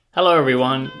Hello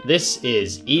everyone, this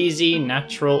is Easy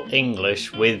Natural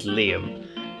English with Liam,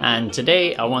 and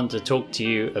today I want to talk to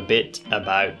you a bit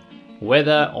about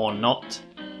whether or not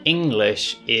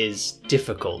English is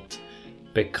difficult,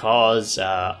 because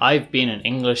I've been an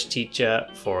English teacher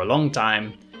for a long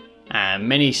time, and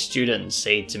many students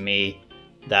say to me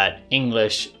that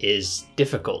English is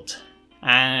difficult,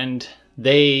 and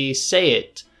they say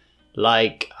it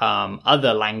like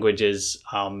other languages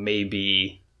are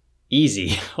maybe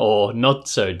easy or not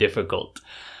so difficult.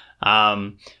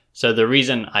 So the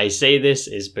reason I say this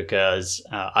is because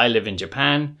I live in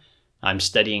Japan. I'm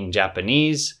studying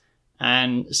Japanese,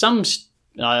 and some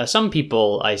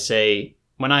people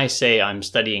when I say I'm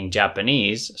studying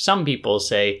Japanese, some people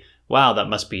say, "Wow, that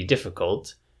must be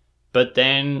difficult." But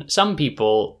then some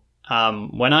people,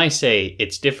 when I say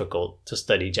it's difficult to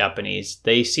study Japanese,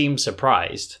 they seem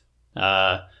surprised.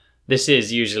 This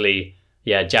is usually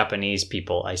Japanese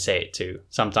people I say it to.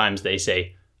 Sometimes they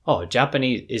say, "Oh,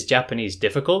 is Japanese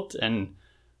difficult?" And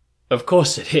of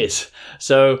course it is.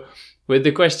 So with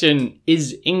the question,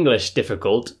 is English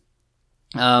difficult?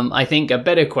 I think a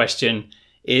better question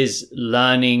is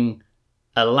learning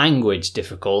a language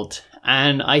difficult?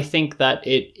 And I think that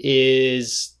it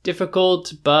is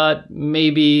difficult, but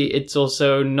maybe it's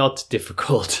also not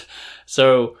difficult.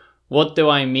 So what do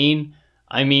I mean?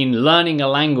 I mean, learning a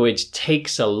language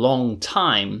takes a long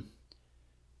time,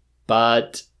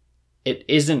 but it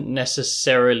isn't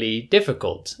necessarily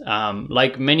difficult.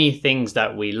 Like many things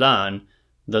that we learn,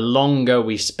 the longer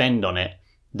we spend on it,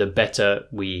 the better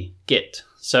we get.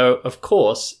 So, of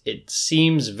course, it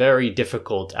seems very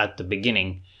difficult at the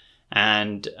beginning.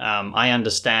 And I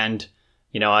understand,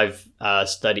 I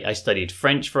studied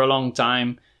French for a long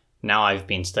time. Now I've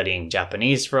been studying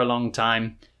Japanese for a long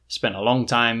time. Spent a long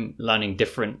time learning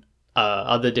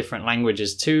other different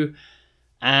languages too.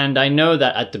 And I know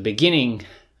that at the beginning,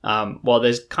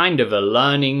 there's kind of a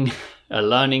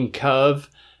learning curve.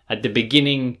 At the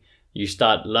beginning, you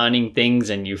start learning things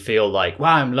and you feel like,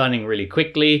 wow, I'm learning really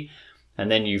quickly. And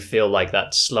then you feel like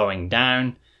that's slowing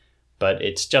down. But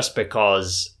it's just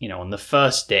because, on the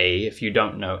first day, if you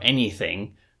don't know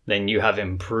anything, then you have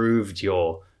improved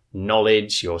your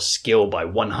knowledge, your skill by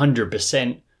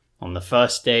 100%. On the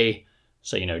first day.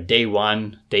 So, day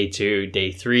 1, day 2,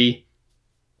 day 3,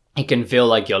 it can feel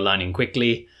like you're learning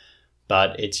quickly,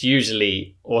 but it's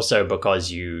usually also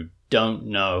because you don't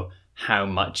know how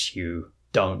much you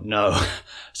don't know.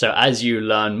 So as you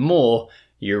learn more,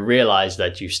 you realize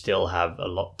that you still have a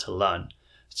lot to learn.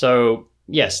 So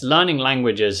yes, learning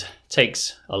languages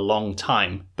takes a long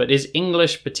time, but is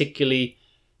English particularly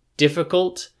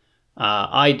difficult?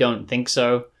 I don't think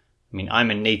so. I mean,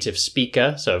 I'm a native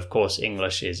speaker, so of course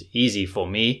English is easy for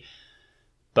me.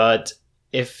 But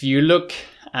if you look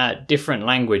at different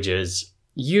languages,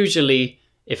 usually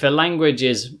if a language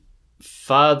is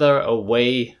further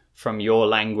away from your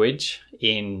language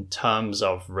in terms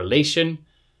of relation,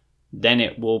 then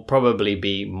it will probably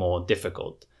be more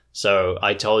difficult. So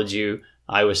I told you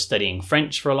I was studying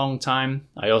French for a long time.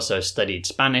 I also studied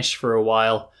Spanish for a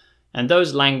while. And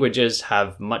those languages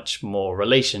have much more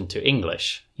relation to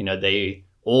English. They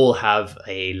all have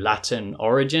a Latin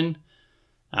origin,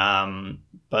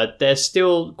 but they're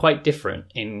still quite different.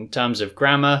 In terms of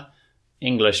grammar,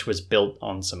 English was built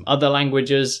on some other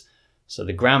languages, so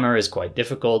the grammar is quite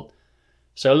difficult.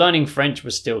 So learning French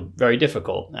was still very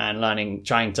difficult, and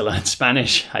trying to learn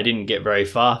Spanish, I didn't get very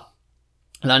far.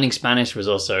 Learning Spanish was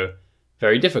also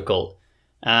very difficult.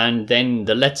 And then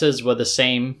the letters were the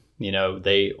same.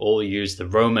 They all use the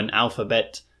Roman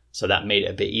alphabet, so that made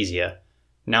it a bit easier.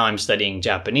 Now I'm studying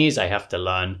Japanese. I have to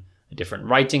learn a different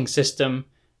writing system.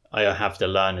 I have to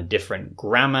learn a different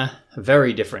grammar, a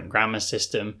very different grammar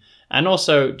system, and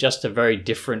also just a very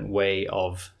different way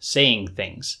of saying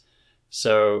things.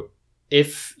 So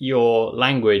if your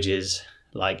language,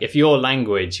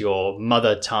 your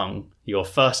mother tongue, your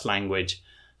first language,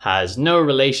 has no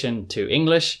relation to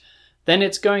English, then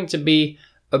it's going to be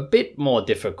a bit more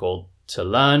difficult to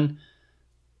learn,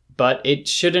 but it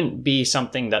shouldn't be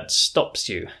something that stops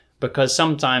you, because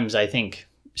sometimes I think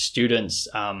students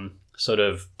sort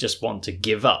of just want to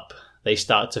give up. They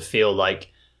start to feel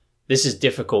like, this is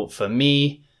difficult for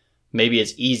me. Maybe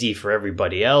it's easy for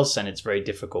everybody else and it's very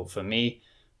difficult for me.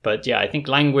 But I think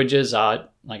languages are,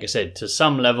 like I said, to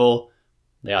some level,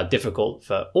 they are difficult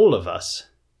for all of us.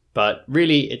 But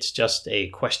really, it's just a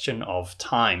question of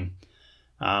time.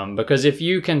 Because if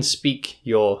you can speak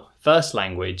your first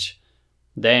language,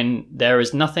 then there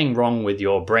is nothing wrong with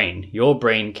your brain. Your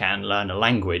brain can learn a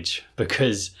language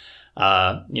because,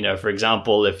 for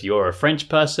example, if you're a French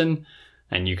person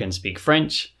and you can speak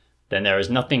French, then there is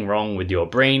nothing wrong with your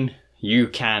brain. you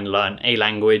can learn a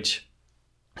language.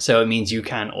 So it means you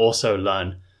can also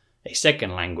learn a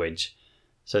second language.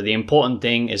 So the important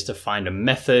thing is to find a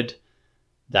method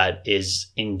that is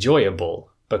enjoyable,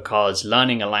 because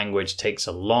learning a language takes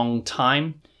a long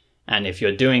time. And if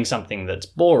you're doing something that's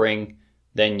boring,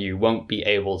 then you won't be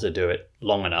able to do it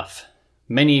long enough.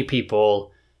 Many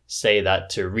people say that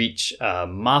to reach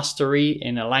mastery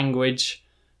in a language,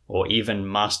 or even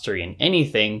mastery in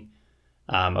anything,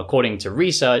 according to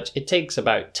research, it takes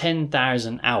about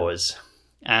 10,000 hours.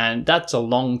 And that's a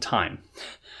long time.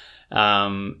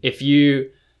 If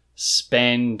you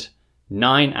spend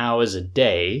 9 hours a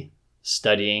day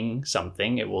studying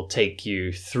something, it will take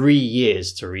you 3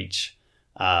 years to reach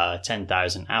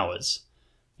 10,000 hours.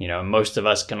 You know, most of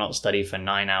us cannot study for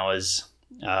 9 hours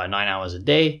a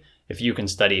day. If you can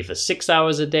study for 6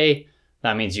 hours a day,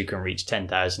 that means you can reach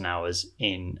 10,000 hours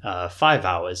in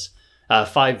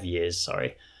 5 years,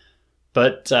 sorry.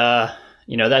 But,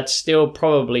 you know, that's still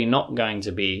probably not going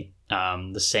to be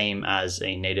the same as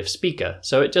a native speaker.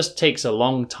 So it just takes a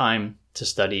long time to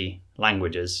study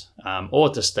languages, or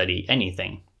to study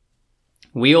anything.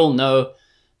 We all know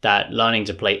that learning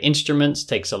to play instruments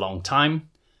takes a long time.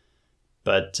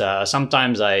 But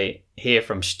sometimes I hear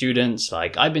from students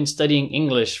like, I've been studying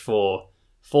English for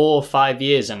 4 or 5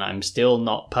 years and I'm still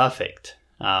not perfect.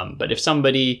 But if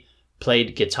somebody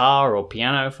played guitar or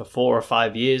piano for 4 or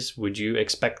 5 years, would you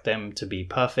expect them to be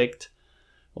perfect?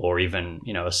 Or even,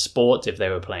 you know, a sport, if they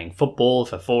were playing football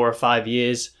for 4 or 5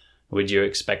 years, would you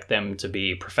expect them to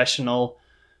be professional?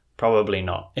 Probably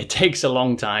not. It takes a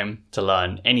long time to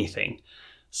learn anything.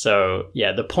 So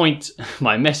yeah, the point,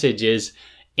 my message is,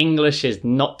 English is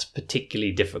not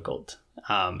particularly difficult.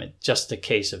 It's just a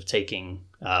case of taking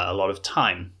a lot of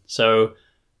time. So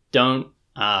don't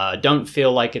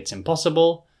feel like it's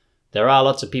impossible. There are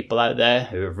lots of people out there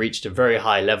who have reached a very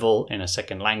high level in a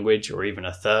second language, or even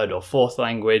a third or fourth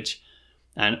language.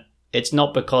 And it's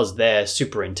not because they're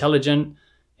super intelligent.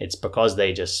 It's because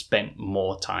they just spent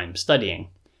more time studying.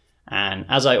 And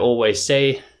as I always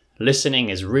say, listening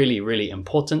is really, really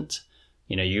important.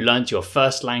 You know, you learned your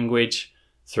first language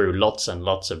through lots and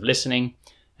lots of listening,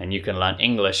 and you can learn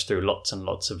English through lots and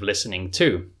lots of listening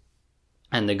too.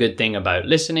 And the good thing about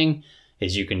listening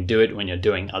is you can do it when you're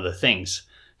doing other things.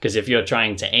 Because if you're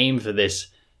trying to aim for this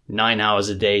 9 hours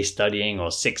a day studying, or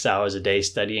 6 hours a day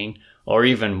studying, or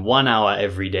even 1 hour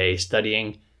every day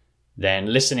studying, then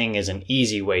listening is an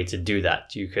easy way to do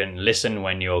that. You can listen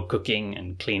when you're cooking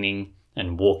and cleaning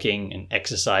and walking and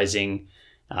exercising,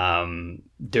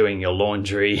 doing your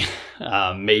laundry,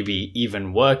 maybe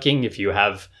even working if you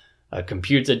have a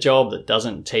computer job that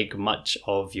doesn't take much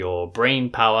of your brain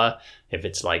power. If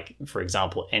it's like, for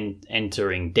example,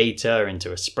 entering data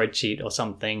into a spreadsheet or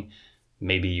something,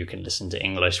 maybe you can listen to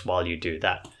English while you do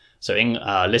that. So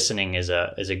listening is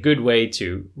a good way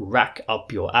to rack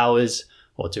up your hours,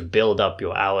 or to build up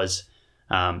your hours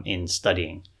in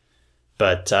studying.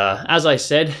 But as I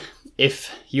said,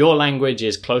 if your language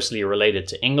is closely related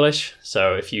to English,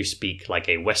 so if you speak like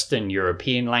a Western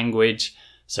European language,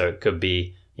 so it could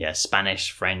be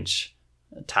Spanish, French,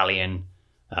 Italian,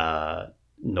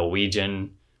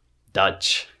 Norwegian,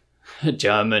 Dutch,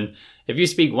 German. If you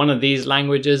speak one of these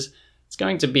languages, it's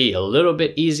going to be a little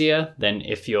bit easier than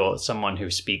if you're someone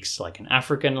who speaks like an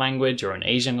African language or an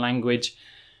Asian language,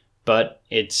 but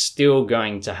it's still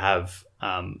going to have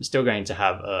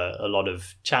a lot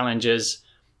of challenges,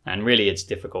 and really it's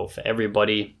difficult for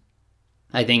everybody.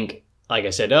 I think, like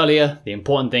I said earlier, the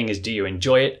important thing is, do you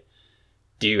enjoy it?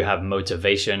 Do you have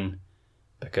motivation?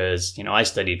 Because, you know, I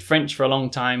studied French for a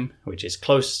long time, which is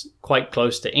quite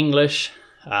close to English.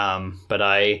 But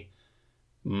I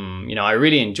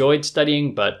really enjoyed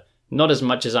studying, but not as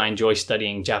much as I enjoy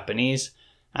studying Japanese,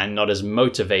 and not as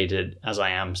motivated as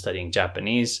I am studying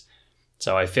Japanese.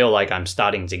 So I feel like I'm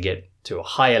starting to get to a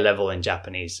higher level in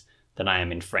Japanese than I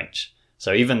am in French.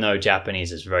 So even though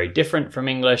Japanese is very different from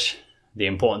English, the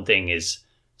important thing is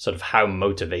sort of how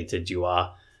motivated you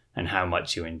are and how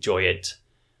much you enjoy it.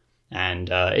 And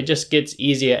it just gets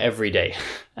easier every day.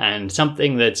 And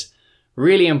something that's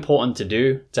really important to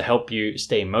do to help you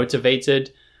stay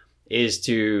motivated is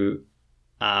to,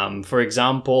 for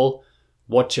example,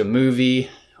 watch a movie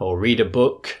or read a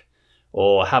book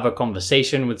or have a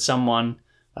conversation with someone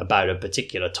about a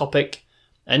particular topic.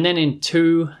 And then in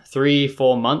 2, 3,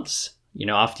 4 months, you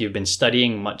know, after you've been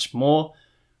studying much more,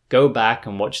 go back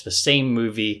and watch the same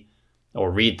movie or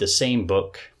read the same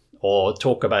book or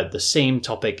talk about the same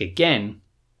topic again,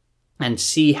 and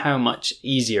see how much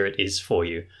easier it is for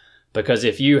you. Because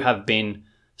if you have been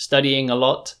studying a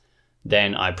lot,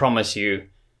 then I promise you,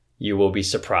 you will be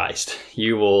surprised.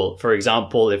 You will, for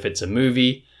example, if it's a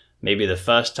movie, Maybe the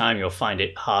first time you'll find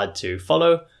it hard to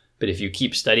follow, but if you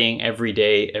keep studying every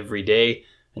day,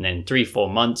 and then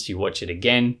 3-4 months you watch it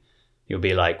again, you'll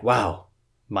be like, wow,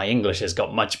 my English has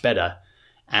got much better.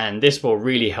 And this will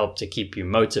really help to keep you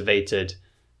motivated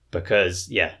because,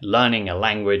 learning a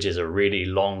language is a really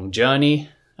long journey.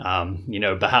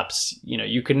 Perhaps,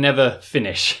 you can never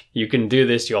finish. You can do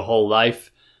this your whole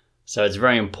life. So it's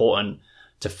very important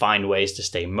to find ways to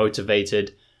stay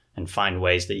motivated and find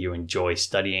ways that you enjoy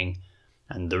studying.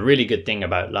 And the really good thing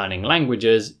about learning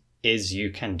languages is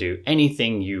you can do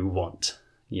anything you want.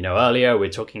 Earlier we're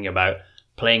talking about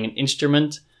playing an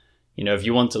instrument. If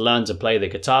you want to learn to play the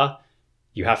guitar,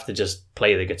 you have to just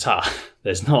play the guitar.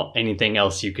 There's not anything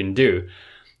else you can do.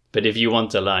 But if you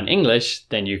want to learn English,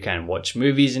 then you can watch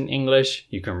movies in English,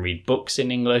 you can read books in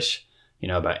English,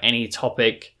 about any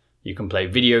topic. You can play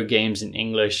video games in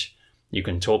English, you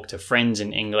can talk to friends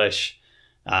in English,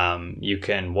 you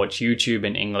can watch YouTube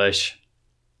in English.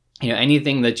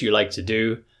 Anything that you like to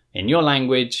do in your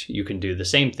language, you can do the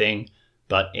same thing,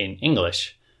 but in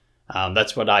English.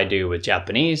 That's what I do with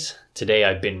Japanese. Today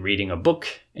I've been reading a book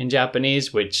in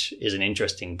Japanese, which is an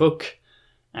interesting book.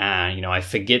 I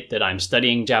forget that I'm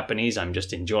studying Japanese. I'm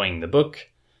just enjoying the book.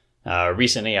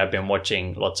 Recently, I've been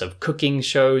watching lots of cooking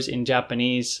shows in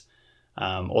Japanese.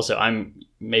 Also, I'm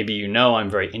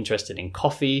very interested in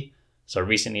coffee. So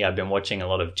recently, I've been watching a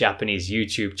lot of Japanese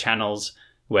YouTube channels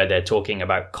where they're talking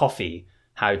about coffee,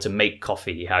 how to make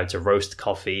coffee, how to roast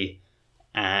coffee.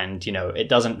 And, it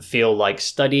doesn't feel like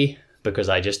study because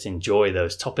I just enjoy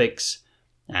those topics.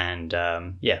 And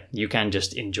you can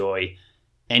just enjoy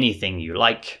anything you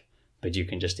like, but you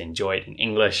can just enjoy it in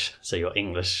English, so your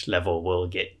English level will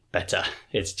get better.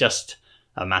 It's just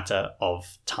a matter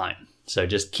of time. So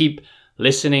just keep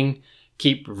listening,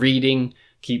 keep reading,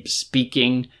 keep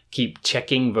speaking, keep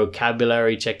checking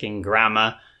vocabulary, checking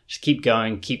grammar. Just keep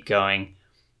going.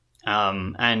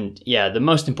 The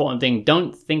most important thing,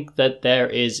 don't think that there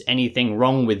is anything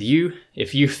wrong with you.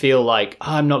 If you feel like,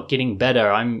 I'm not getting better,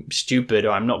 I'm stupid,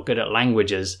 or I'm not good at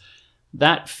languages,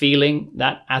 that feeling,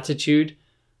 that attitude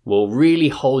will really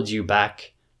hold you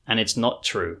back, and it's not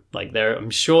true. I'm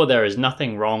sure there is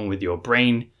nothing wrong with your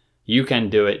brain. You can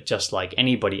do it just like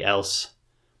anybody else.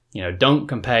 Don't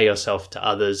compare yourself to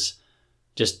others.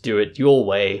 Just do it your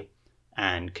way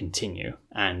and continue.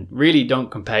 And really don't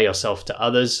compare yourself to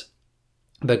others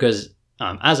because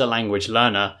as a language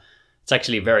learner, it's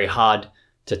actually very hard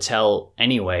to tell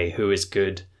anyway who is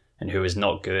good and who is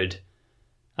not good.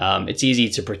 It's easy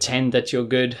to pretend that you're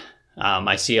good.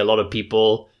 I see a lot of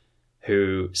people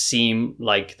who seem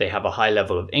like they have a high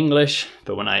level of English,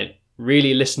 but when I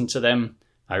really listen to them,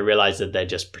 I realize that they're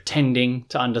just pretending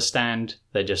to understand.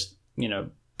 They're just,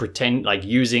 pretend like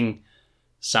using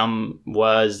some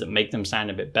words that make them sound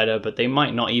a bit better, but they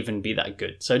might not even be that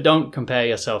good. So don't compare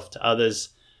yourself to others.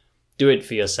 Do it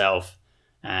for yourself,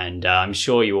 and I'm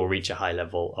sure you will reach a high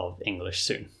level of English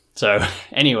soon. So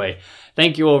anyway,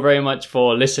 thank you all very much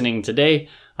for listening today.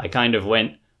 I kind of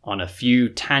went on a few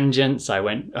tangents. I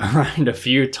went around a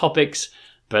few topics,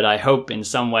 but I hope in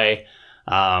some way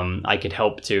I could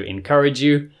help to encourage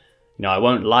you. I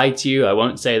won't lie to you. I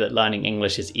won't say that learning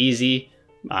English is easy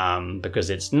because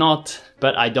it's not,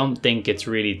 but I don't think it's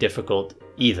really difficult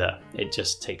either. It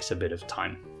just takes a bit of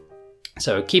time.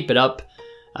 So keep it up.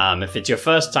 If it's your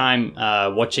first time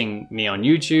watching me on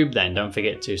YouTube, then don't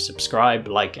forget to subscribe,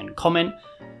 like, and comment.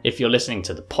 If you're listening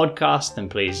to the podcast, then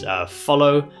please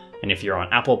follow. And if you're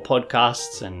on Apple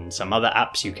Podcasts and some other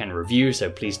apps, you can review,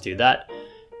 so please do that.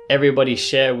 Everybody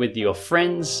share with your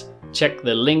friends. Check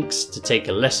the links to take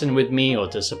a lesson with me or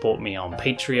to support me on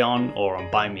Patreon or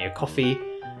on Buy Me a Coffee.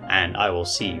 And I will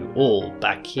see you all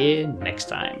back here next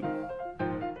time.